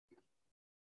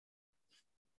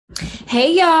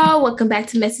Hey y'all, welcome back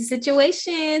to Messy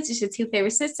Situations. It's your two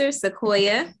favorite sisters,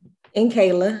 Sequoia. And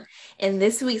Kayla. And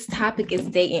this week's topic is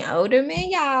dating older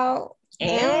men, y'all.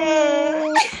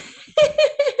 Mm.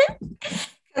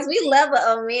 Because we love an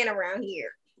old man around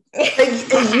here.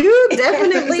 You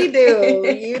definitely do.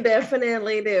 You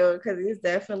definitely do. Because he's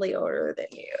definitely older than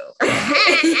you.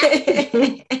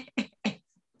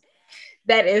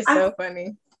 That is so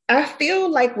funny. I feel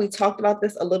like we talked about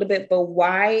this a little bit, but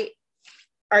why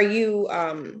are you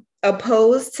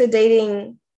opposed to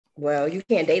dating? Well, you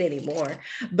can't date anymore.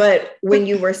 But when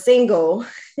you were single,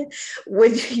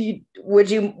 would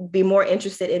you be more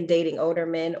interested in dating older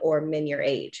men or men your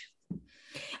age?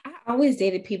 I always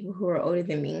dated people who were older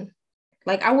than me.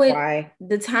 Like I would, Why?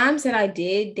 the times that I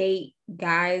did date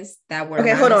guys that were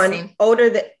Okay, around hold the on. same.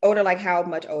 Older, like how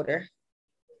much older?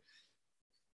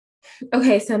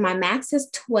 Okay, so my max is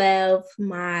 12.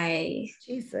 My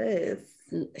Jesus.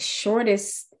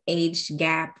 shortest age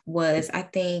gap was, I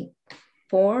think,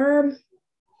 4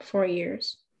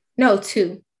 years. No,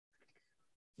 two.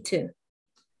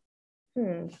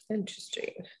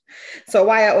 Interesting. So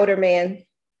why an older man?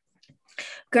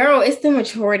 Girl, it's the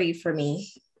maturity for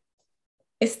me.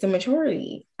 It's the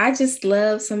maturity. I just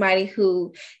love somebody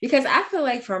who, because I feel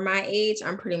like for my age,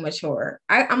 I'm pretty mature.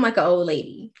 I'm like an old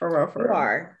lady, for real, You for real.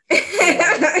 are.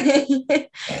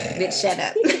 Bitch, shut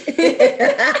up.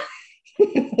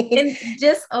 And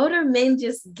just older men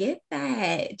just get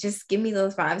that. Just give me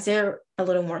those vibes. They're a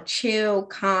little more chill,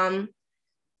 calm.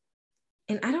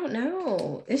 And I don't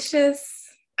know. It's just,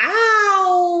 I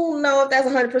don't know if that's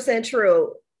 100%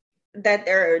 true that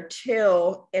they're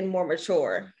chill and more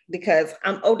mature because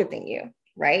I'm older than you,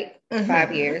 right?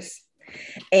 5 years.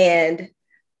 And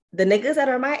the niggas that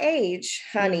are my age,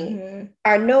 honey,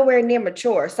 are nowhere near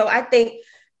mature. So I think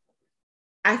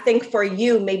for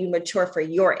you, maybe mature for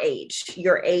your age,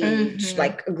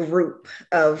 like group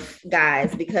of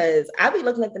guys, because I be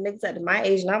looking at the niggas at my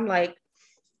age and I'm like,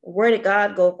 where did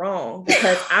God go wrong?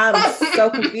 Because I'm so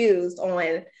confused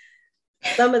on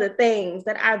some of the things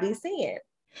that I be seeing.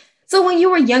 So when you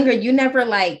were younger, you never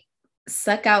like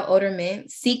seeked out older men?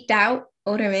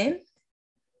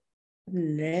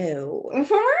 No.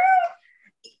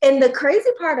 And the crazy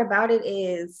part about it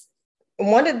is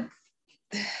one of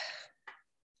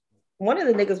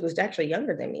the niggas was actually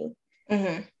younger than me.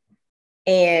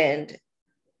 And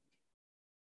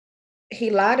he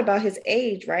lied about his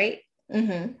age, right?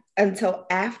 Until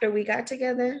after we got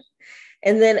together.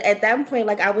 And then at that point,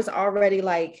 like I was already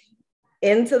like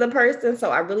into the person.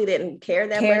 So I really didn't care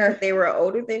that much that they were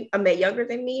younger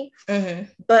than me.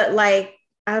 But like,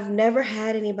 I've never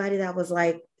had anybody that was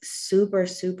like super,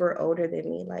 super older than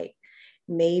me, like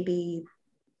maybe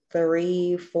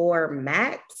 3, 4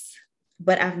 max.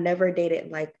 But I've never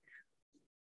dated like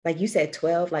you said,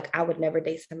 12. Like I would never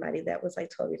date somebody that was like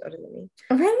 12 years older than me.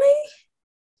 Really?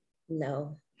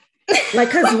 No. Like,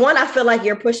 cause one, I feel like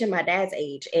you're pushing my dad's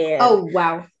age. And oh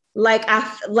wow. Like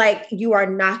you are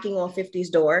knocking on 50's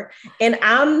door. And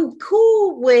I'm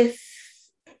cool with,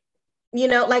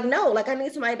 like, no, like I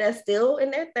need somebody that's still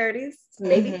in their 30s,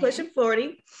 maybe pushing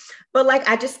 40. But like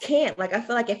I just can't. Like I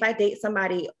feel like if I date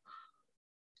somebody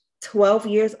 12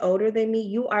 years older than me,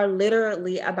 you are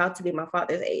literally about to be my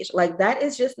father's age. Like that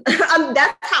is just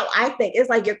that's how I think. It's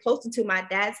like you're closer to my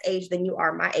dad's age than you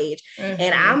are my age.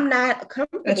 And I'm not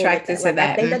comfortable attracted with that. To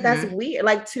that. I think that that's weird.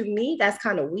 Like to me, that's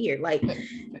kind of weird. Like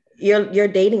you're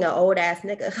dating an old ass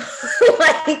nigga.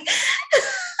 Like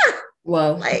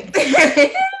whoa. Like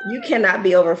you cannot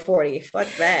be over 40. Fuck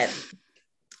that.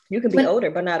 You can be older,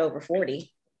 but not over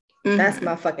 40. That's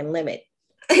my fucking limit.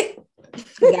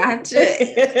 Gotcha.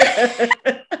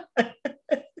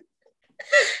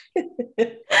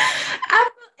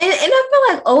 I feel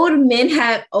like older men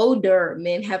have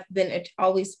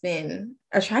always been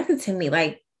attracted to me.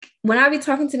 Like when I be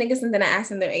talking to niggas and then I ask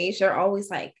them their age, they're always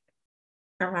like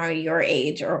around your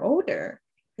age or older.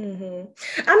 I mean,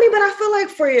 but I feel like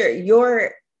for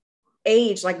your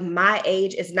age, like my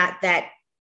age is not that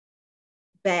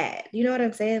bad. You know what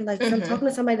I'm saying? Like I'm talking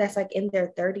to somebody that's like in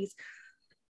their 30s.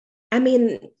 I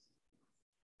mean,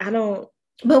 I don't.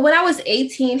 But when I was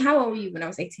 18, how old were you when I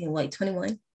was 18? Like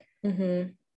 21?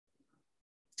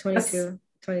 22,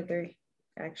 23,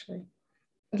 actually.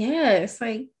 Yeah, it's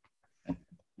like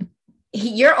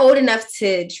you're old enough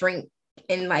to drink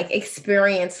and like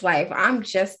experience life. I'm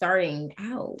just starting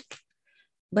out.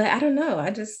 But I don't know.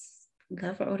 I just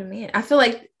love an older man. I feel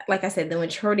like I said, the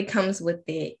maturity comes with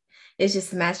it. It's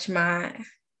just match my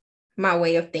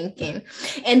way of thinking.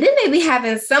 And then they be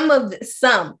having some,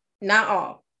 not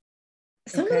all.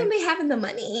 Some of them be having the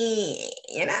money,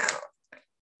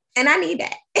 And I need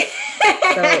that.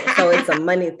 So it's a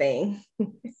money thing.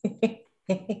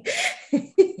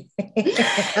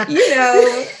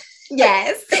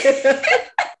 Yes.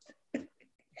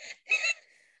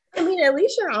 I mean, at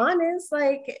least you're honest.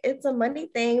 Like, it's a money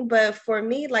thing. But for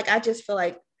me, like, I just feel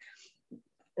like,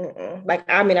 like,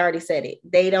 I mean, I already said it.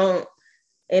 They don't,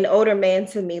 an older man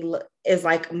to me is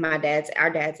like our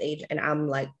dad's age. And I'm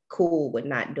like cool with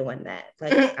not doing that.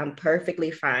 Like, I'm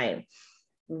perfectly fine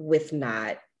with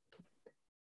not.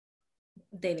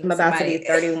 Dating I'm about to be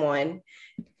 31.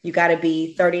 You got to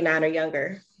be 39 or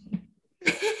younger.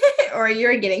 Or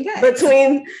you're getting cut.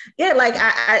 Between, like,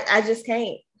 I just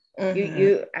can't.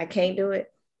 I can't do it.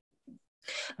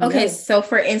 Okay, so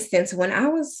for instance, when I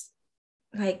was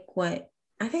like,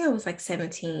 I think I was like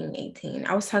 17, 18.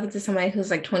 I was talking to somebody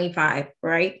who's like 25,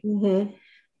 right? Mm-hmm.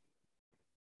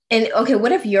 And okay,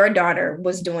 what if your daughter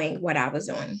was doing what I was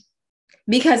doing?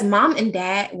 Because mom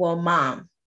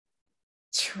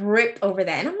tripped over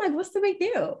that. And I'm like, what's the big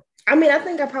deal? I mean, I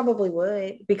think I probably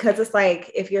would, because it's like,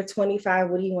 if you're 25,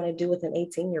 what do you want to do with an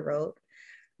 18-year-old?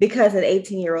 Because an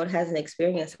 18-year-old hasn't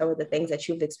experienced some of the things that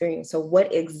you've experienced. So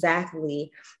what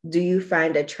exactly do you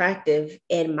find attractive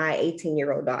in my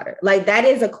 18-year-old daughter? Like, that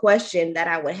is a question that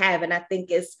I would have. And I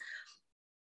think it's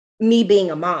me being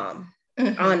a mom,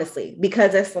 honestly,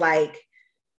 because it's like,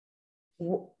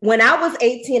 when I was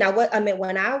 18,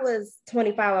 when I was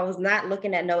 25, I was not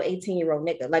looking at no 18-year-old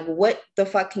nigga. Like, what the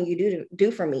fuck can you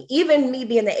do for me? Even me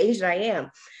being the age that I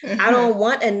am, I don't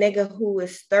want a nigga who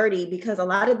is 30, because a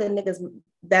lot of the niggas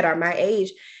that are my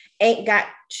age ain't got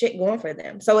shit going for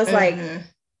them. So it's like,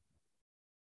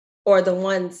 or the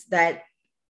ones that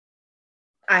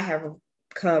I have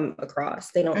come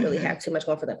across, they don't really have too much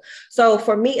going for them. So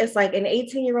for me, it's like, an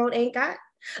 18-year-old ain't got,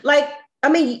 like, I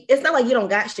mean, it's not like you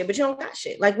don't got shit, but you don't got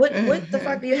shit. Like, what the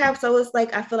fuck do you have? So it's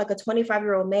like, I feel like a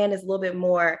 25-year-old man is a little bit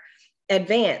more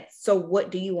advanced. So what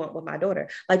do you want with my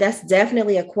daughter? Like, that's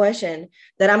definitely a question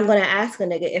that I'm going to ask a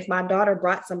nigga if my daughter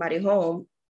brought somebody home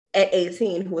at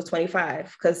 18 who was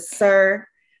 25. Because, sir,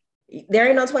 there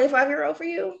ain't no 25-year-old for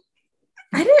you.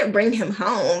 I didn't bring him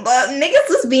home, but niggas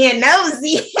was being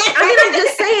nosy. I mean, I'm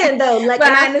just saying, though. Like,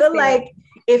 and I feel like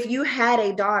if you had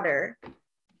a daughter,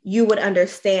 you would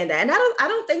understand that. And I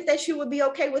don't think that you would be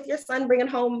okay with your son bringing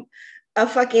home a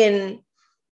fucking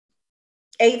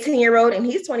 18-year-old and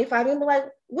he's 25 and be like,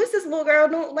 what's this little girl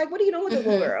doing? Like, what are you doing with this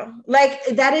little girl? Like,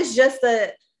 that is just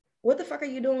what the fuck are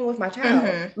you doing with my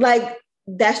child? Like,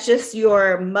 that's just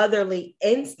your motherly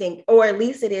instinct, or at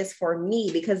least it is for me,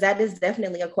 because that is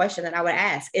definitely a question that I would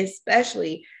ask,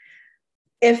 especially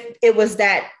if it was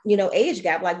that, age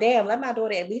gap. Like, damn, let my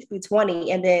daughter at least be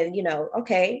 20. And then,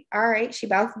 okay, all right, she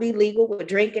about to be legal with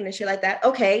drinking and shit like that.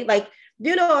 Okay, like,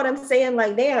 you know what I'm saying?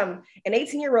 Like, damn, an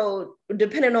 18-year-old,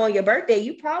 depending on your birthday,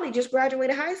 you probably just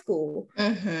graduated high school.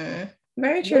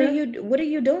 Very true. What are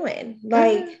you doing?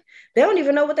 Like, they don't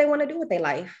even know what they want to do with their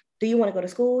life. Do you want to go to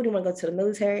school? Do you want to go to the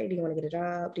military? Do you want to get a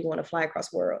job? Do you want to fly across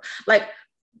the world? Like,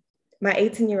 my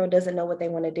 18-year-old doesn't know what they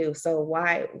want to do. So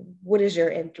what is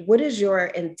your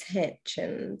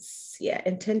intentions? Yeah,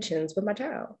 intentions with my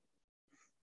child.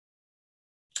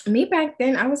 Me back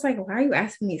then, I was like, why are you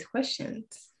asking these questions?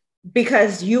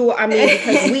 Because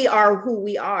because we are who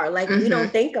we are. Like, we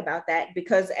don't think about that,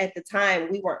 because at the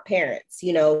time we weren't parents,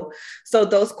 so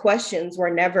those questions were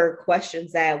never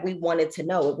questions that we wanted to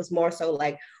know. It was more so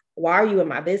like, why are you in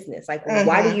my business? Like,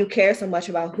 why do you care so much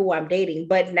about who I'm dating?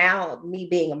 But now, me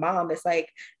being a mom, it's like,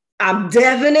 I'm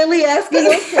definitely asking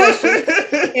those questions,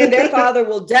 and their father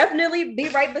will definitely be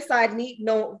right beside me,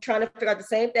 trying to figure out the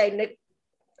same thing.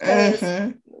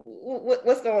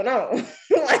 What's going on?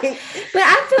 Like, but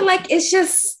I feel like it's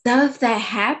just stuff that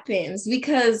happens,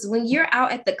 because when you're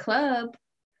out at the club,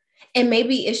 and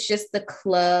maybe it's just the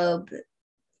club,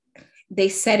 they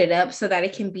set it up so that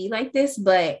it can be like this,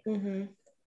 but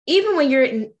even when you're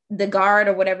in the guard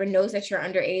or whatever knows that you're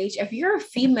underage, if you're a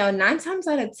female, 9 times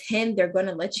out of 10 they're going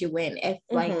to let you in if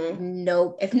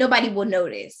if nobody will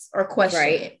notice or question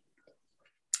it.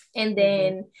 And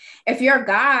then if you're a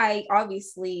guy,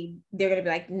 obviously they're going to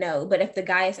be like, no. But if the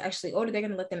guy is actually older, they're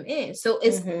going to let them in. So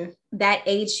it's that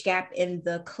age gap in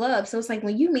the club. So it's like,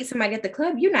 when you meet somebody at the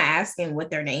club, you're not asking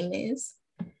what their name is.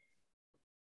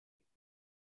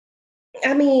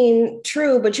 I mean,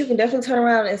 true, but you can definitely turn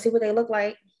around and see what they look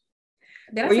like.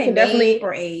 Did I say name definitely,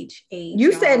 or age?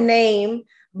 You said name,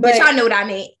 but y'all know what I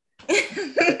meant.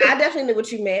 I definitely knew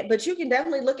what you meant, but you can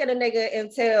definitely look at a nigga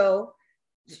and tell,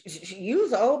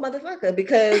 you's an old motherfucker,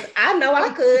 because I know I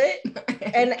could.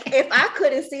 And if I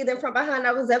couldn't see them from behind,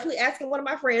 I was definitely asking one of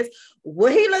my friends,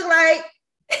 what he look like?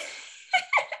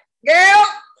 Girl,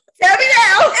 tell me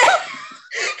now.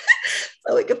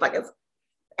 so we can fucking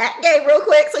act gay real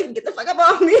quick so you can get the fuck up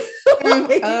on me.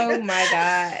 Oh my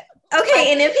God. Okay, like,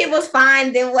 and if he was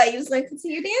fine, then what? You was going to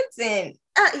continue dancing?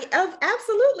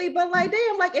 Absolutely, but like,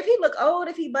 damn, like if he look old,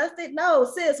 if he busted, no,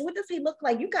 sis, what does he look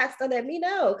like? You got to let me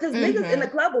know, because niggas in the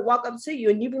club will walk up to you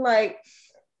and you be like,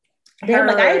 damn,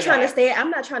 like I ain't trying to stare. I'm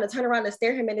not trying to turn around and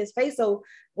stare him in his face. So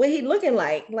what he looking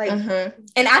like? And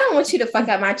I don't want you to fuck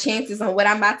up my chances on what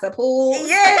I'm about to pull.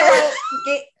 Yeah.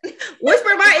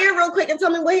 Whisper in my ear real quick and tell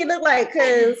me what he look like.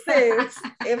 Cause sis,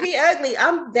 if he ugly,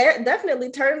 I'm definitely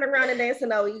turning around and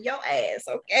dancing on your ass.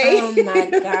 Okay. Oh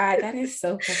my God, that is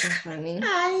so fucking funny.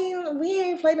 We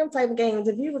ain't playing them type of games.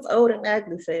 If you was old and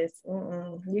ugly, sis,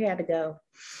 you had to go.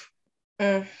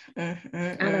 I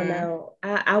don't know.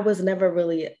 I was never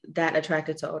really that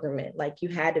attracted to older men. Like, you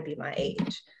had to be my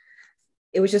age.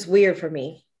 It was just weird for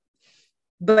me.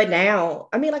 But now,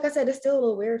 I mean, like I said, it's still a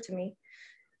little weird to me.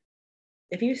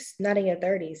 If you're not in your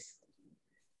 30s,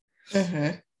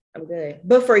 I'm good.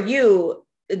 But for you,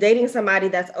 dating somebody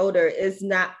that's older is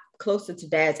not closer to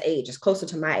dad's age. It's closer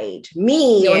to my age.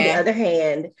 Me, on the other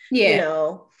hand, you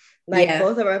know, like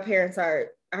both of our parents are,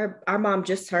 our mom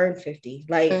just turned 50.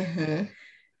 Like,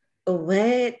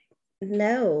 what?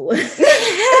 No.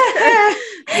 You're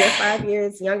 5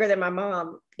 years younger than my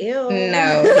mom. Ew.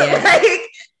 No. Like,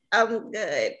 I'm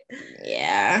good.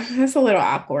 Yeah, that's a little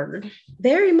awkward.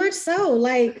 Very much so.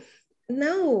 Like,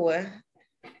 no.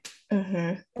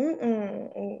 I'm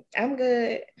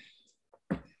good.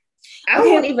 I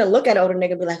won't even look at older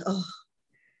nigga and be like, oh.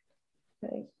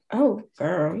 Like, oh,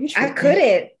 girl. I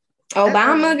couldn't.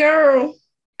 Obama, girl.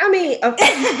 I mean,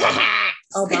 Obama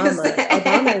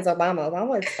is Obama.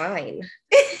 Obama is fine.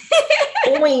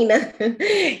 Queen.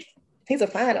 He's a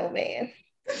fine old man.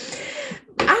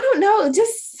 I don't know.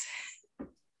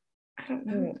 I don't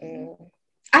know.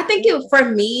 I think for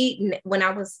me, when I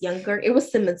was younger, it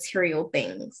was the material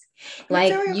things.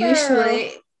 Like, you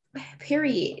should,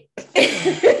 period. The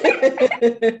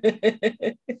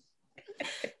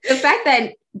fact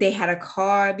that they had a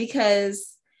car, because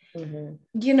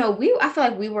you know, I feel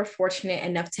like we were fortunate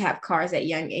enough to have cars at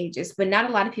young ages, but not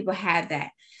a lot of people had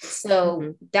that.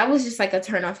 So that was just like a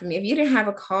turn off for me. If you didn't have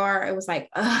a car, it was like,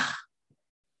 ugh.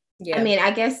 Yeah. I mean,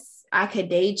 I guess I could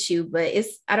date you, but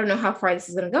I don't know how far this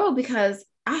is gonna go, because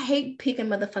I hate picking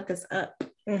motherfuckers up.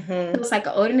 It was like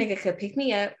an older nigga could pick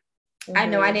me up. I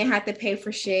know I didn't have to pay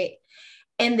for shit.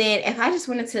 And then if I just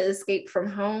wanted to escape from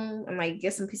home and like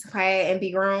get some piece of pie and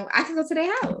be grown, I could go to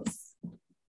their house.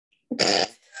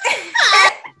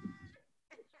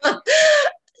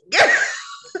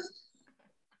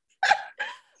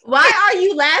 Why are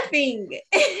you laughing?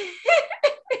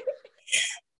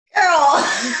 Girl,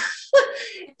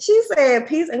 she said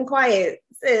peace and quiet.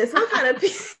 Sis, what kind of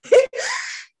peace?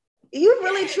 You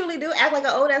really truly do act like an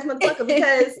old ass motherfucker,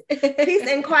 because peace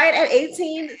and quiet at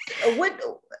 18. What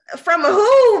from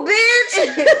who,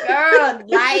 bitch? Girl,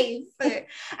 life.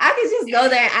 I could just go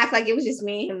there and act like it was just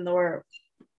me and him in the world.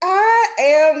 I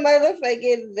am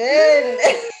motherfucking then.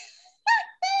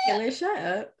 Taylor, shut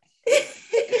up.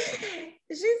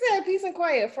 She said peace and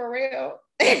quiet for real.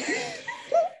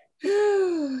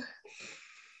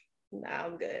 Nah,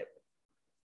 I'm good.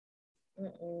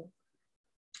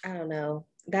 I don't know.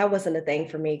 That wasn't a thing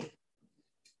for me.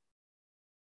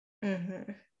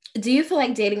 Do you feel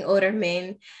like dating older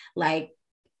men like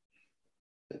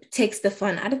takes the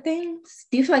fun out of things?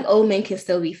 Do you feel like old men can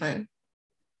still be fun?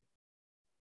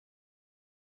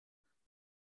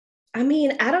 I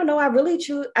mean, I don't know. I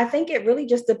think it really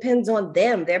just depends on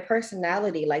them, their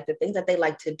personality, like the things that they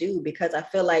like to do. Because I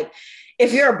feel like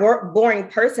if you're a boring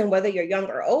person, whether you're young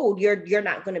or old, you're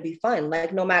not going to be fun.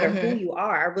 Like, no matter who you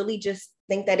are, I really just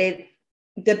think that it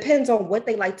depends on what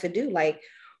they like to do, like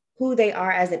who they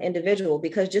are as an individual.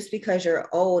 Because just because you're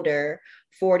older,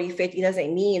 40, 50,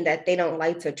 doesn't mean that they don't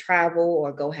like to travel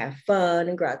or go have fun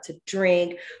and go out to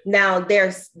drink. Now,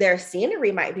 their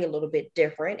scenery might be a little bit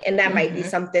different, and that might be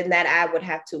something that I would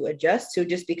have to adjust to,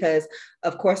 just because,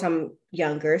 of course, I'm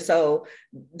younger. So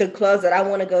the clubs that I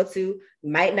want to go to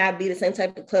might not be the same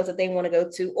type of clubs that they want to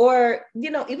go to, or, you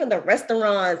know, even the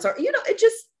restaurants, or, you know, it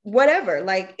just whatever.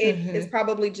 Like, it is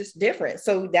probably just different.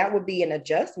 So that would be an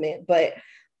adjustment, but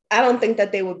I don't think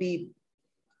that they would be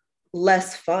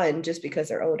less fun just because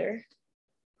they're older.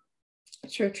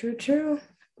 True.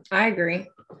 I agree.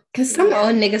 Because some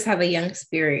old niggas have a young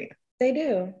spirit. They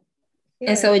do. Yeah.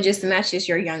 And so it just matches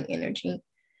your young energy.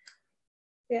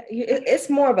 Yeah, it's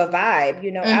more of a vibe,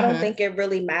 you know. I don't think it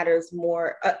really matters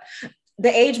more. The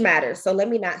age matters. So let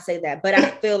me not say that. But I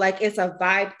feel like it's a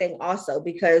vibe thing also,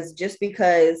 because just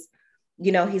because,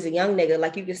 you know, he's a young nigga,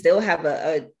 like, you can still have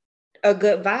a a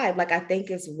good vibe. Like, I think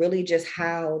it's really just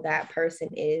how that person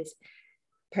is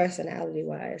personality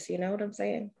wise. You know what I'm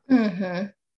saying? Mm-hmm.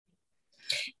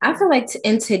 I feel like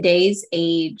in today's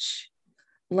age,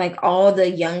 like all the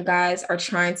young guys are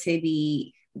trying to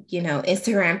be,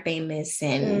 Instagram famous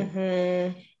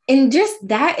and just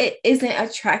that it isn't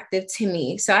attractive to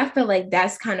me. So I feel like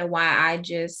that's kind of why I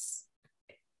just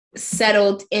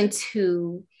settled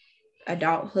into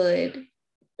adulthood.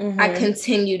 I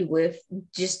continued with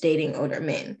just dating older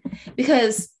men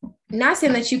because not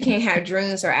saying that you can't have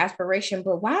dreams or aspiration,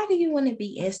 but why do you want to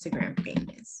be Instagram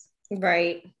famous?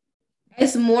 Right.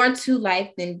 It's more to life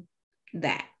than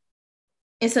that.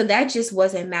 And so that just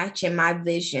wasn't matching my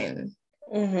vision.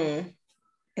 And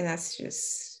that's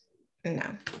just,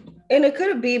 no. And it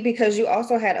could be because you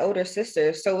also had older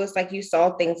sisters. So it's like you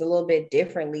saw things a little bit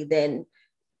differently than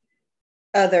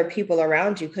other people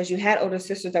around you because you had older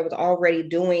sisters that was already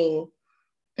doing,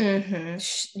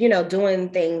 doing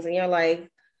things. And you're like,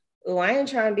 oh, I ain't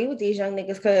trying to be with these young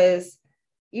niggas because,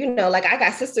 like I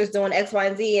got sisters doing X, Y,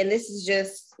 and Z. And this is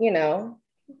just,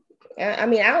 I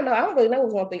mean, I don't know. I don't really know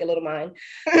what's one thing a little mine.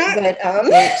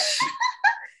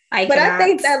 But I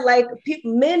think that like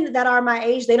men that are my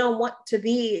age, they don't want to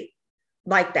be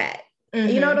like that.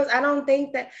 You know, I don't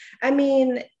think that, I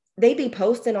mean, they be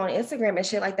posting on Instagram and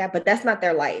shit like that, but that's not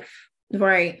their life.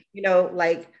 Right.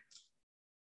 Like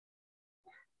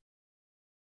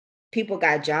people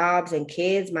got jobs and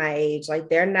kids my age. Like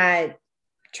they're not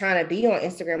trying to be on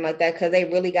Instagram like that because they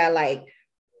really got like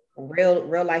real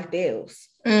life bills.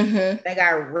 They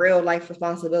got real life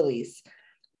responsibilities.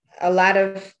 A lot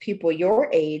of people your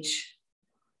age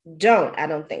don't. I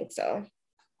don't think so.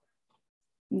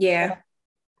 Yeah.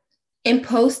 And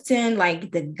posting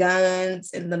like the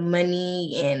guns and the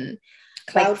money and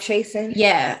cloud chasing.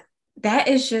 Yeah. That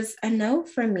is just a no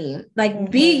for me.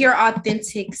 Like be your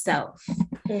authentic self.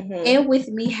 And with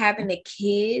me having a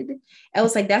kid, I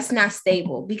was like, that's not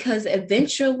stable because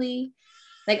eventually,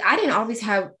 like I didn't always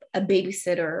have a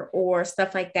babysitter or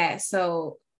stuff like that.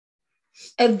 So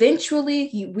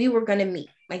eventually we were going to meet.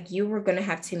 Like you were going to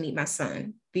have to meet my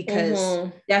son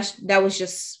because that was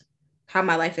just how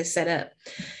my life is set up.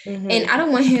 And I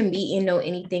don't want him being no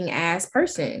anything ass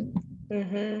person.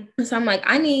 So I'm like,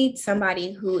 I need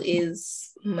somebody who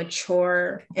is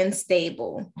mature and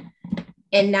stable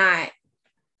and not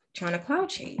trying to cloud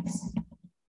chase.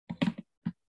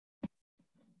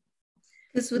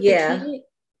 Because with the kid,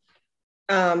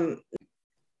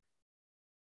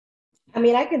 I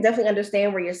mean, I can definitely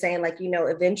understand where you're saying, like,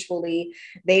 eventually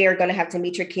they are going to have to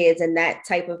meet your kids, and that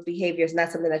type of behavior is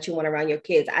not something that you want around your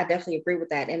kids. I definitely agree with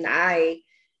that. And I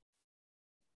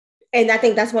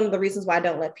think that's one of the reasons why I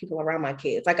don't let people around my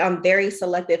kids. Like, I'm very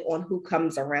selective on who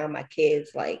comes around my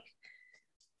kids. Like,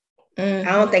 I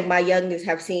don't think my youngest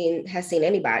has seen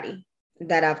anybody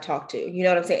that I've talked to, you know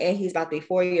what I'm saying? And he's about to be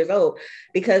 4 years old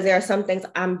because there are some things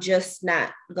I'm just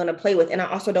not going to play with. And I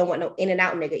also don't want no in and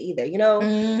out nigga either,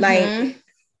 like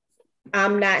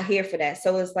I'm not here for that.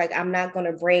 So it's like, I'm not going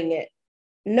to bring it,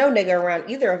 no nigga around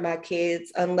either of my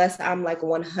kids unless I'm like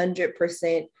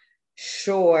 100%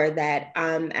 sure that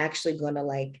I'm actually going to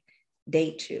like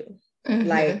date you.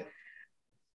 Like,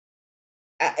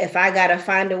 if I gotta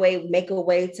find a way, make a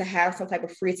way to have some type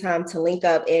of free time to link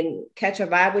up and catch a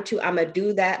vibe with you, I'm gonna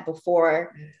do that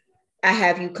before I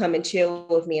have you come and chill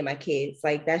with me and my kids.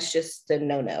 Like that's just a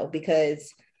no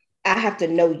because I have to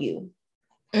know you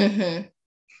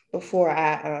before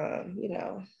I,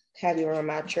 have you around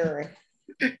my children.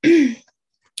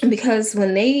 Because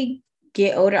when they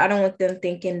get older, I don't want them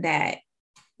thinking that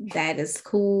is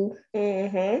cool.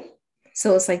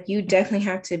 So it's like you definitely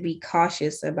have to be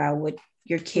cautious about what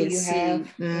your kids see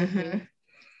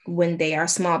when they are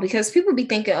small, because people be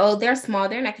thinking, oh, they're small,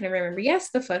 they're not going to remember. Yes,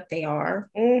 the fuck they are.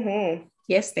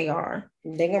 Yes, they are.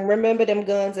 They gonna remember them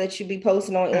guns that you be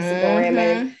posting on Instagram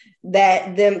and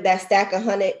that stack of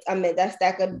that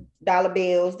stack of dollar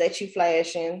bills that you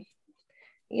flashing.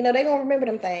 They gonna remember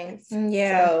them things.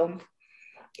 Yeah. So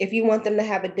if you want them to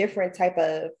have a different type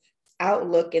of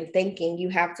outlook and thinking, you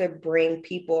have to bring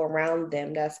people around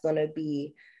them that's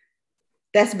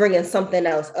bringing something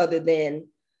else other than,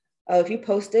 oh, if you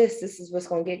post this is what's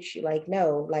going to get you. Like,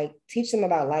 no, like teach them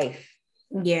about life.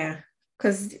 Yeah,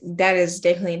 because that is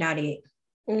definitely not it.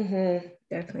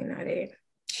 Definitely not it.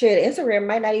 Shit, Instagram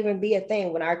might not even be a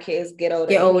thing when our kids get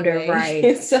older.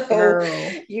 Right? So girl,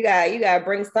 you got to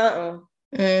bring something.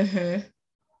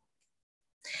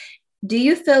 Do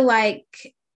you feel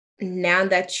like now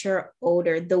that you're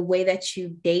older, the way that you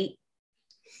date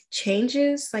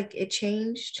changes? Like it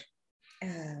changed?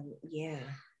 Yeah.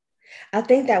 I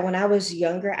think that when I was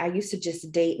younger, I used to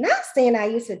just date, not saying I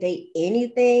used to date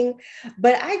anything,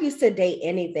 but I used to date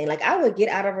anything. Like I would get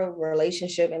out of a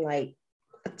relationship and like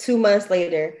 2 months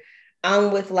later,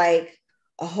 I'm with like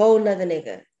a whole nother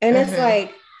nigga. And it's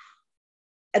like,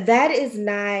 that is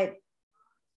not,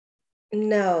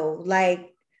 no,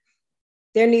 like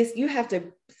you have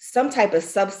to, some type of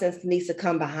substance needs to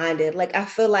come behind it. Like I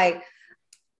feel like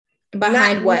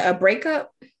behind what, a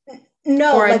breakup?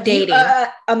 No, or like dating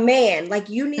a man, like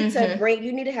you need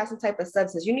you need to have some type of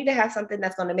substance. You need to have something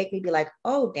that's going to make me be like,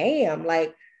 oh damn,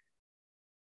 like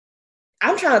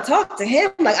I'm trying to talk to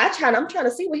him. Like I'm trying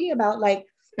to see what he about. Like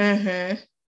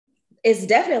it's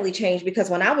definitely changed, because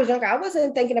when I was younger, I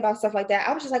wasn't thinking about stuff like that.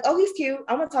 I was just like, oh, he's cute,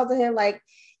 I'm gonna talk to him, like,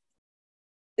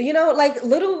 you know, like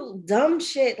little dumb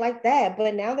shit like that.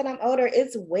 But now that I'm older,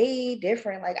 it's way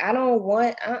different. Like I don't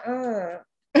want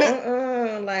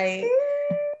like.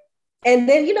 And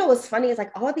then, you know, what's funny is like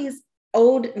all these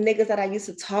old niggas that I used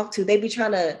to talk to, they be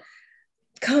trying to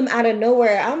come out of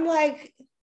nowhere. I'm like,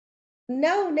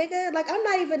 no, nigga, like I'm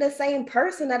not even the same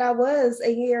person that I was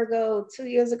a year ago, 2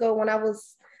 years ago when I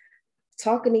was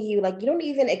talking to you. Like, you don't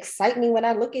even excite me when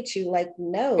I look at you. Like,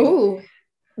 no. Ooh.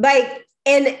 Like,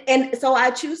 and so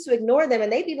I choose to ignore them,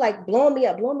 and they be like blowing me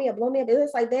up.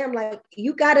 It's like, damn, like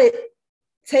you gotta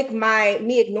take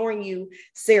me ignoring you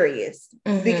serious,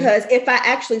 because if I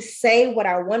actually say what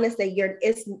I want to say, you're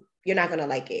not gonna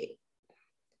like it.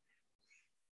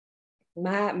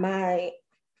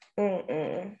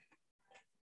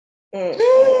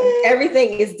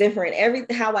 Everything is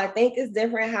different. How I think is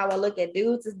different. How I look at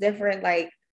dudes is different.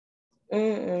 Like,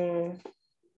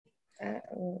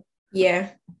 yeah,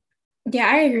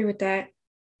 I agree with that.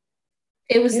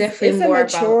 It was definitely more a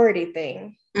maturity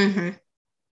thing.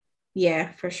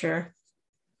 Yeah, for sure.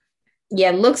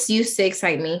 Yeah, looks used to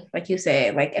excite me, like you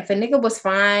said. Like if a nigga was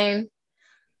fine,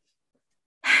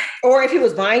 or if he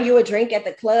was buying you a drink at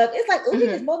the club, it's like, oh, he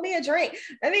just bought me a drink.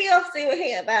 Let me go see what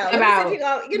he about.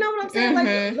 You know what I'm saying?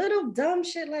 Like little dumb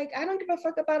shit. Like I don't give a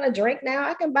fuck about a drink now.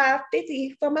 I can buy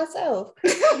 50 for myself.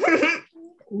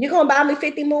 You gonna buy me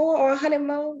 50 more or 100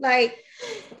 more? Like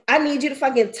I need you to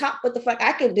fucking top what the fuck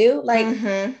I can do. Like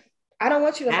I don't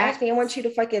want you to match me. I want you to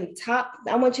fucking top.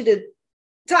 I want you to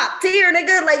top tier,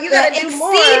 nigga. Like you gotta do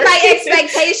more. Exceed my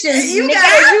expectations. You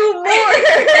gotta do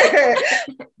more.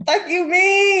 Fuck you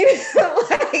mean?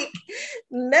 Like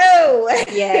no.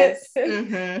 Yes.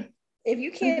 If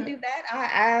you can't do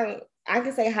that, I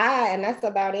can say hi, and that's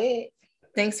about it.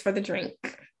 Thanks for the drink.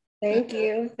 Thank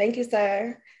you,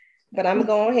 sir. But I'm gonna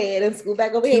go ahead and scoot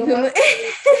back over here.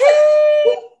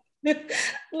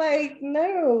 Like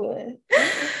no.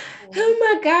 Oh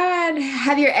my God.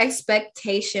 Have your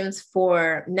expectations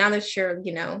for, now that you're,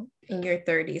 you know, in your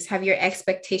 30s, have your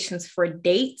expectations for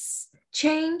dates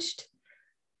changed?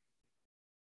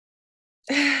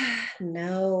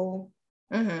 No.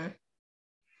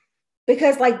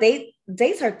 Because like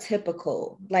dates are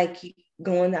typical, like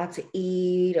going out to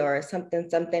eat or something,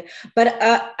 but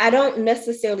I don't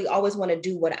necessarily always want to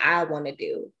do what I want to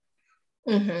do.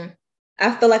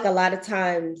 I feel like a lot of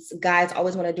times guys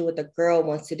always want to do what the girl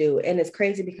wants to do. And it's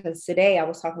crazy because today I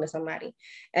was talking to somebody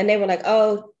and they were like,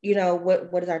 oh, you know,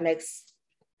 what is our next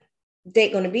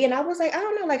date going to be? And I was like, I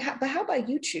don't know, like, but how about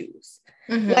you choose?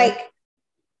 Like,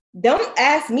 don't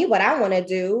ask me what I want to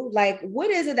do. Like,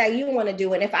 what is it that you want to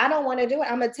do? And if I don't want to do it,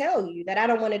 I'm going to tell you that I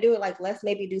don't want to do it. Like, let's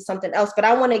maybe do something else. But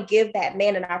I want to give that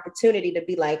man an opportunity to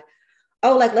be like,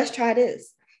 oh, like, let's try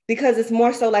this. Because it's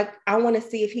more so like, I want to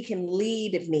see if he can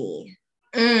lead me.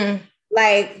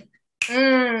 Like,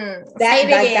 that's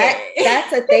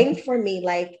a thing for me.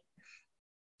 Like,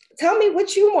 tell me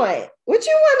what you want. What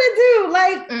you want to do?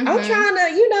 Like, I'm trying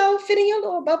to, you know, fit in your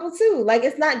little bubble too. Like,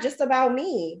 it's not just about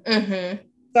me.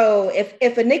 So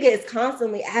if a nigga is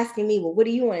constantly asking me, well, what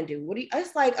do you want to do?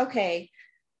 It's like, okay,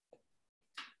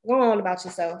 go on about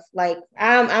yourself. Like,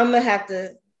 I'm gonna have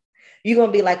to, you're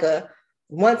gonna be like a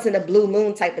once in a blue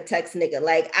moon type of text nigga.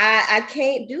 Like, I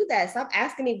can't do that. Stop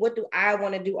asking me what do I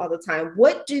want to do all the time.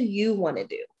 What do you want to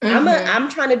do? I'm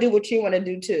trying to do what you want to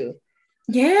do too.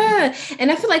 Yeah. And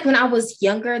I feel like when I was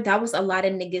younger, that was a lot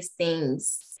of niggas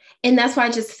things. And that's why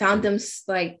I just found them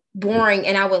like boring.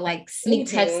 And I would like sneak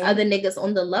text other niggas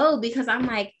on the low because I'm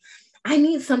like, I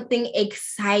need something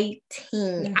exciting.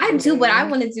 I do what I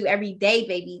want to do every day,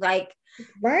 baby. Like,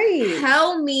 right.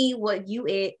 Tell me what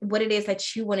it is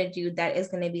that you want to do that is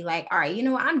going to be like, all right, you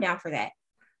know what? I'm down for that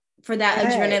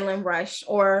adrenaline rush,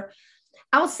 or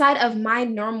outside of my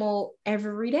normal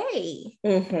everyday.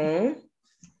 Yeah.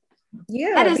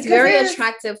 That is very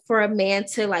attractive for a man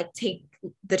to like take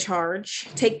the charge,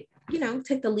 take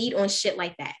the lead on shit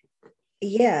like that.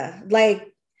 Yeah.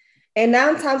 Like, And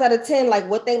 9 times out of 10, like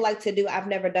what they like to do, I've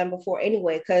never done before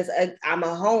anyway, because I'm a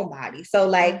homebody. So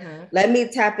like, let me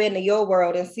tap into your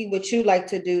world and see what you like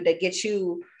to do to get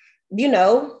you,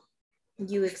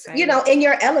 you excited, in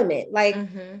your element. Like,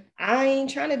 I ain't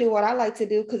trying to do what I like to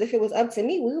do, because if it was up to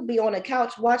me, we would be on a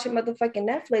couch watching motherfucking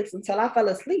Netflix until I fell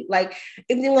asleep. Like,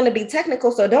 if you want to be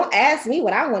technical, so don't ask me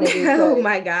what I want to do. Oh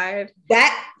my God.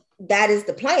 That is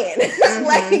the plan.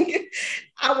 Like,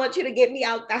 I want you to get me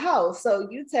out the house. So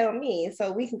you tell me,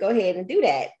 so we can go ahead and do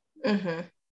that.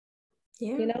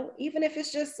 Yeah. Even if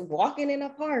it's just walking in a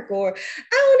park, or it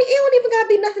don't even gotta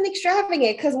be nothing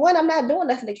extravagant. Because one, I'm not doing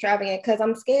nothing extravagant because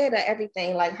I'm scared of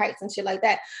everything, like heights and shit like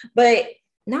that. But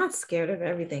not scared of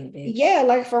everything, bitch. Yeah,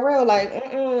 like for real, like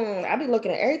I be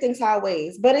looking at everything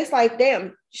sideways. But it's like,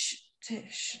 damn,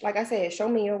 like I said, show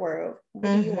me your world.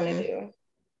 What do you want to do?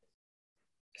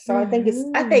 So I think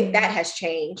that has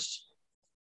changed.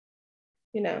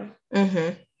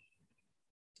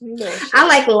 I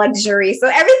like luxury, so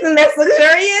everything that's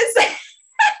luxurious.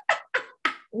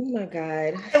 Oh my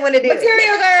God, I want to do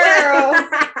material girl.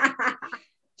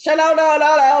 Chanel, no,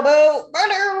 elbow.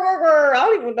 I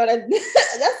don't even know that.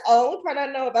 That's the only part I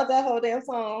know about that whole damn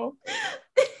song.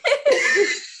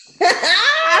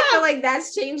 I feel like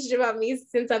that's changed about me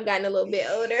since I've gotten a little bit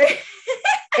older.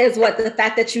 Is what, the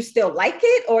fact that you still like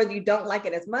it, or you don't like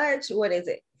it as much? What is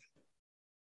it?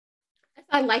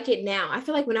 I like it now. I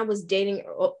feel like when I was dating,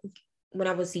 when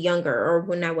I was younger, or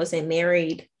when I wasn't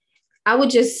married, I would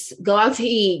just go out to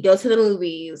eat, go to the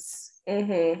movies.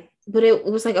 But it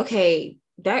was like, okay,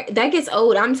 that gets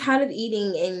old. I'm tired of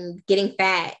eating and getting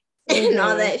fat and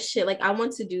all that shit. Like, I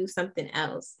want to do something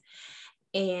else.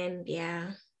 And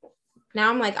yeah, now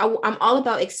I'm like, I'm all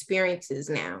about experiences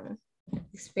now.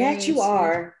 That you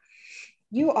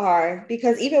are,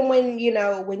 because even when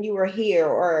you were here,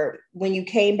 or when you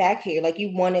came back here, like,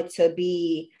 you wanted to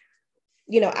be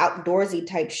outdoorsy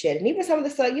type shit. And even some of the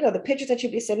stuff, the pictures that you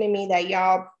be sending me that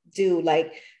y'all do,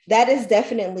 like, that is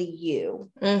definitely you.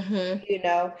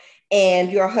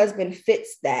 And your husband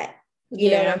fits that,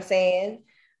 you know what I'm saying?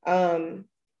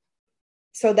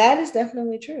 So that is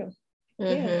definitely true.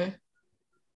 Yeah.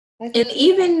 And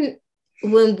even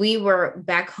when we were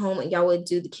back home and y'all would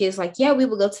do the kids, like, yeah, we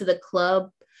would go to the club,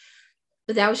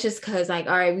 but that was just because, like,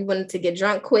 all right, we wanted to get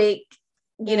drunk quick,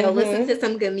 listen to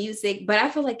some good music. But I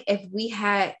feel like if we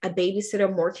had a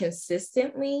babysitter more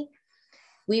consistently,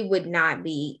 we would not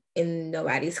be in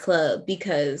nobody's club,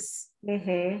 because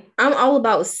I'm all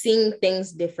about seeing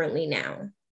things differently now,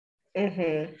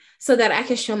 so that I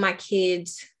can show my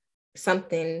kids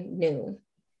something new.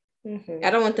 I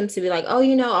don't want them to be like, oh,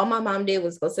 all my mom did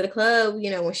was go to the club.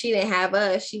 When she didn't have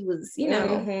us, she was,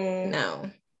 no.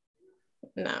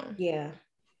 Yeah.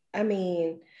 I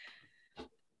mean,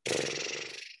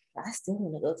 I still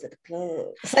want to go to the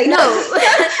club. Like,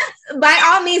 no, by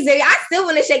all means, baby, I still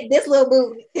want to shake this little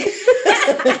booty.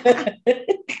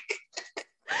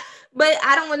 But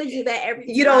I don't want to do that every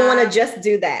time. You don't want to just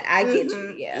do that. I get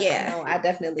you. Yeah. No, I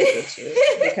definitely get you,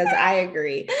 because I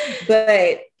agree.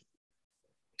 But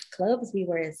clubs be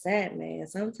where it's at, man.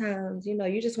 Sometimes,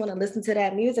 you just want to listen to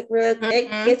that music real quick,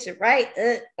 get you right.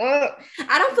 I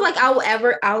don't feel like I will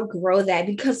ever outgrow that,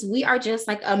 because we are just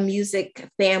like a music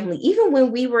family. Even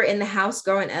when we were in the house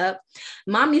growing up,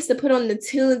 mom used to put on the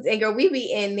tunes, and girl, we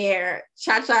be in there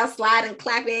cha-cha sliding,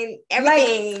 clapping,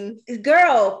 everything. Like,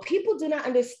 girl, people do not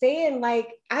understand. Like,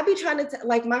 I be trying to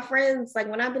like, my friends, like,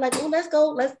 when I be like, oh,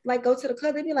 let's like go to the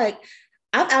club, they be like,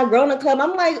 I've outgrown the club.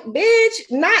 I'm like,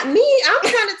 bitch, not me. I'm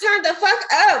trying to turn the fuck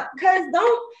up, because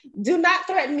do not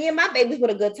threaten me and my babies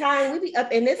with a good time. We be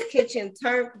up in this kitchen,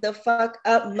 turn the fuck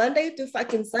up Monday through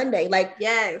fucking Sunday. Like,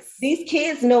 yes, these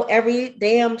kids know every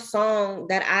damn song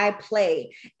that I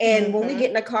play. And when we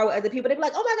get in the car with other people, they be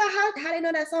like, oh my God, how they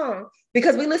know that song?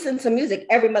 Because we listen to music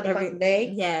every motherfucking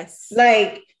day. Yes.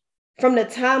 Like, from the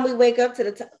time we wake up to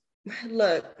the time,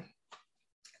 look,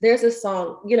 there's a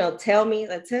song, tell me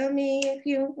if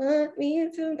you want me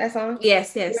to, that song.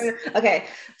 Yes. Okay.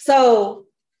 So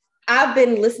I've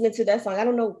been listening to that song. I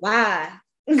don't know why.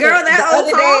 Girl, that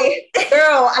other day,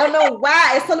 girl, I don't know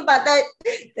why. It's something about that.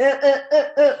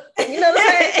 You know what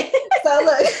I'm saying? So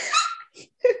look,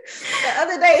 the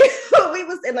other day we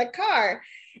was in a car,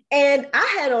 and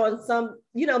I had on some,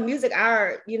 music,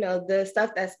 the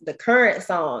stuff that's the current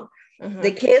song.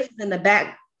 The kids in the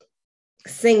back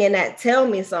singing that Tell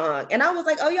Me song. And I was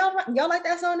like, oh, y'all like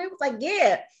that song? They was like,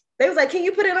 yeah. They was like, can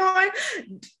you put it on?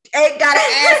 Ain't gotta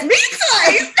ask me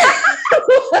twice.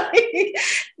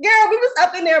 Girl, we was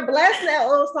up in there blasting that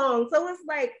old song. So it's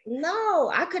like,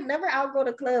 no, I could never outgrow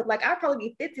the club. Like, I'd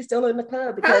probably be 50 still in the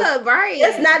club, because right.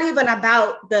 It's not even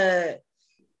about the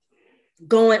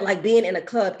going, like being in a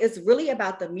club. It's really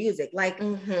about the music. Like,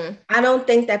 I don't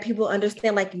think that people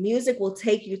understand, like music will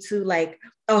take you to like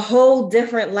a whole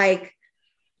different like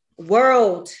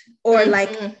world or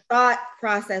like thought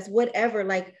process, whatever.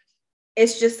 Like,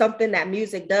 it's just something that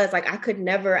music does. Like, I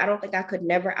don't think I could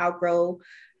never outgrow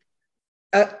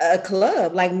a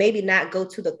club. Like, maybe not go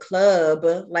to the club,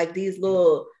 like these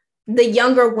little, the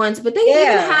younger ones, but they even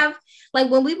have, like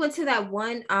when we went to that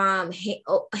one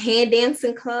hand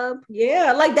dancing club.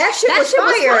 Yeah, like that shit was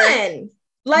fire.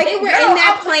 Like, they were in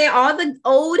there playing all the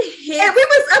old hits. And we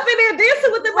was up in there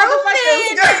dancing with the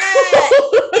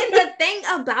motherfuckers. And the thing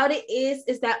about it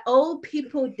is that old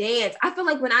people dance. I feel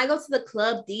like when I go to the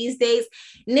club these days,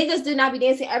 niggas do not be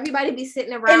dancing. Everybody be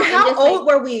sitting around. And how old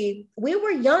were we? We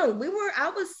were young.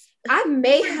 I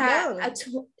may have a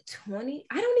 20.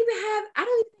 I don't even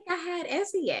think I had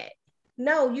Essie yet.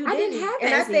 No, you didn't. I didn't have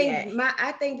and Essie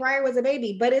I think Briar was a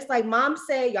baby, but it's like mom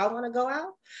said, y'all want to go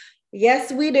out?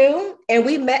 Yes, we do. And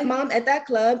we met mom at that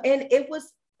club, and it was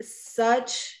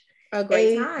such a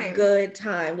good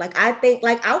time. Like, I think,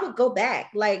 like, I would go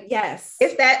back. Like, yes,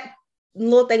 if that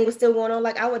little thing was still going on,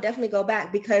 like, I would definitely go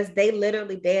back because they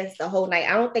literally danced the whole night.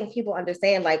 I don't think people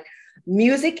understand, like,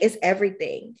 music is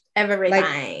everything. Everything.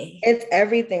 Like, it's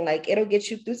everything. Like, it'll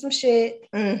get you through some shit.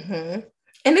 And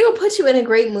they will put you in a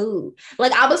great mood.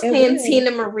 Like, I was playing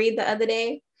Tina Marie the other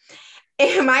day,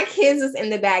 and my kids was in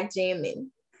the back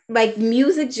jamming. Like,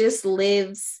 music just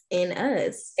lives in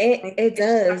us. It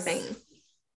does.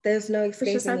 There's no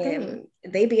escaping it.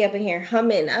 They be up in here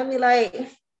humming. I'll be like,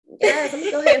 yes, let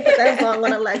me go ahead and put that song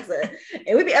on Alexa.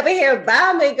 And we be up in here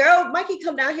vibing, girl. Mikey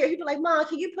come down here. He be like, Mom,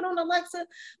 can you put on Alexa?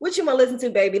 What you want to listen to,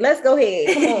 baby? Let's go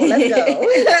ahead. Come on,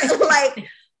 let's go. Like,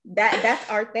 that's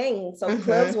our thing. So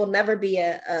clubs will never be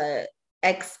a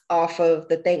X off of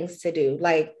the things to do.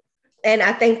 Like, and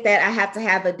I think that I have to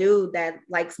have a dude that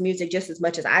likes music just as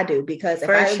much as I do, because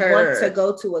if I want to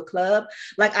go to a club,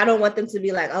 like, I don't want them to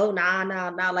be like, oh, nah.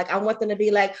 Like, I want them to be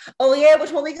like, oh yeah,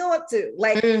 which one we going to?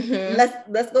 Like,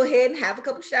 let's go ahead and have a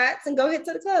couple shots and go ahead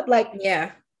to the club. Like,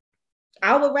 yeah,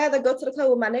 I would rather go to the club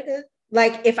with my nigga.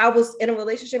 Like, if I was in a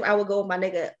relationship, I would go with my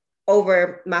nigga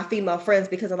over my female friends,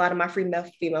 because a lot of my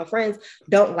female friends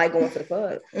don't like going to the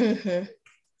club. I'd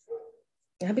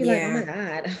be like, oh my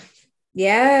God.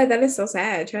 Yeah, that is so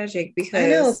sad, tragic, because I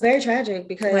know, very tragic,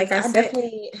 because like I'm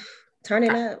definitely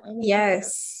turning up.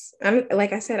 Yes.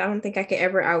 Like I said, I don't think I can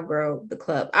ever outgrow the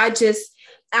club. I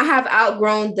have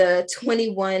outgrown the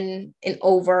 21 and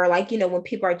over, like, you know, when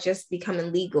people are just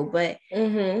becoming legal. But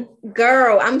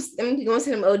girl, I'm going to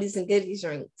them oldies and goodies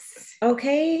drinks.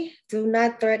 Okay, do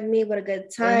not threaten me with a good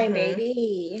time,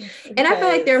 baby. And I feel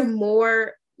like they're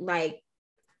more like,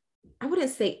 I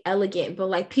wouldn't say elegant, but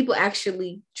like people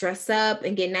actually dress up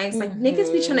and get nice. Like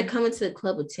niggas be trying to come into the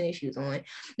club with tennis shoes on.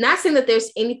 Not saying that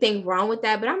there's anything wrong with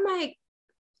that, but I'm like,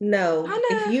 no.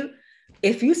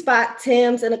 If you spot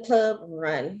Tim's in a club,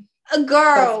 run. A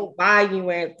girl. Why you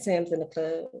wearing Tim's in the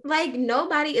club? Like,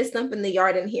 nobody is thumping the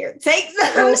yard in here. Take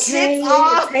them shits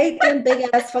off. Take them big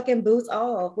ass fucking boots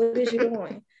off. What is you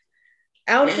doing?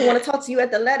 I don't even want to talk to you at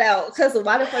the let out, because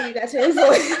why the fuck you got Tim's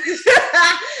on?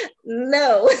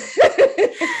 No.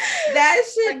 That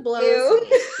shit blows.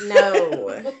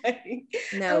 No. No. I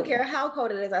don't care how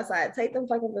cold it is outside. Take them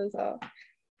fucking boots off.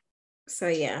 So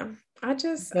yeah. I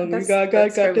just you got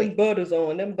them butters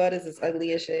on. Them butters is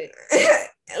ugly as shit.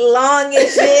 Long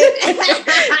as shit.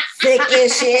 Thick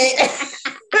as shit.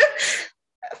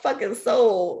 That fucking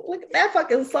soul. Look at that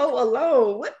fucking soul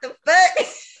alone. What the fuck?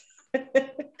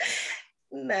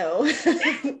 No.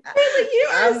 Really,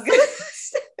 I'm good.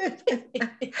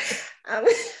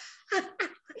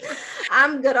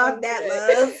 I'm good off that,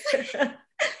 love.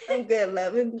 I'm good,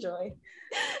 love. Enjoy.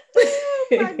 Oh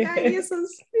my God, you're so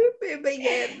stupid. But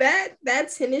yeah,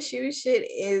 that tennis shoe shit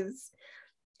is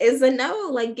a no.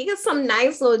 Like, get some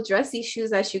nice little dressy shoes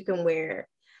that you can wear,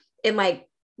 and like,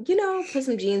 you know, put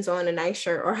some jeans on, a nice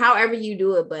shirt, or however you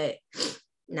do it. But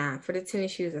nah, for the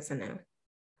tennis shoes, that's a no.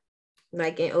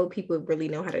 Like, and old people really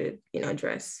know how to, you know,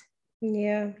 dress.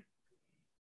 Yeah.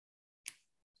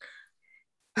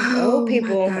 Old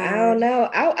people, I don't know.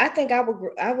 I think I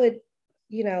would,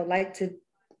 you know, like to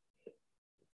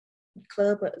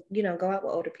club, you know, go out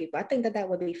with older people. I think that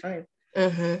would be fun.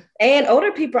 And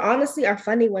older people honestly are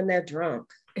funny when they're drunk.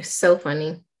 It's so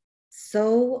funny.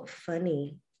 So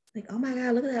funny. Like, oh my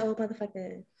God, look at that old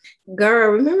motherfucker.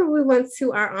 Girl, remember we went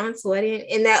to our aunt's wedding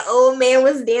and that old man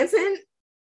was dancing?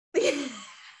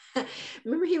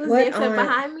 Remember he was dancing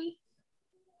behind me?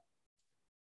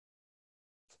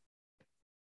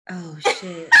 Oh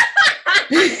shit.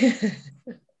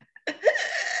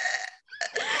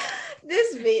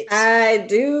 This bitch. I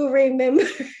do remember.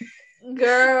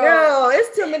 Girl,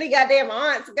 it's too many goddamn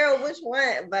aunts. Girl, which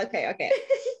one? But okay.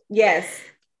 Yes.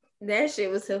 That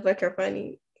shit was so fucking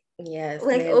funny. Yes.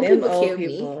 Like, man, old people old kill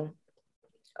people. Me.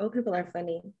 Old people are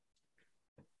funny.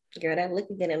 Girl, that look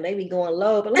again and they be going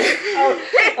low, but like,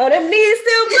 oh, them knees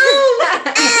still move.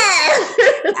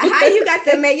 How you got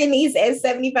them mega knees at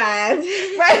 75?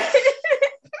 Right?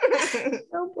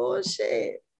 No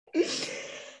bullshit.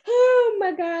 Oh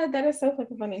my God, that is so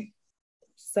fucking funny.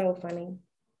 So funny.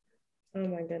 Oh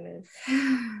my goodness.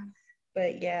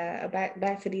 But yeah,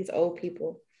 back to these old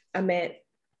people. I meant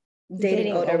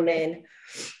dating older men.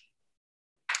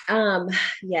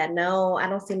 Yeah, no, I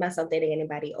don't see myself dating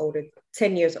anybody older.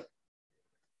 10 years.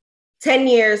 10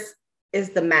 years is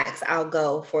the max I'll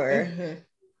go for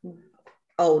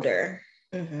older.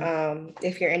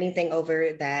 If you're anything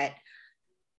over that,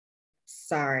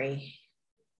 sorry,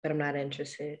 but I'm not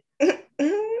interested.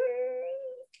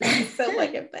 So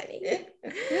fucking funny.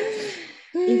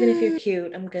 Even if you're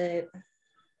cute, I'm good.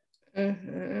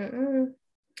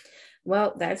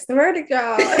 Well, that's the verdict,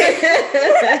 y'all.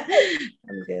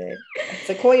 I'm good.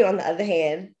 Sequoia, on the other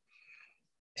hand,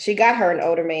 she got her an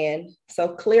older man. So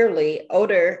clearly,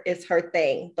 older is her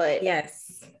thing. But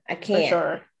yes, I can't. For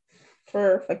sure.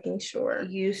 For fucking sure.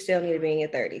 You still need to be in your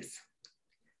 30s.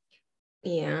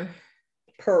 Yeah.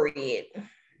 Period.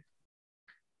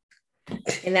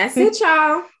 And that's it,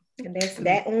 y'all. And that's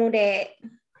that on that.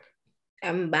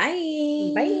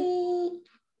 Bye. Bye.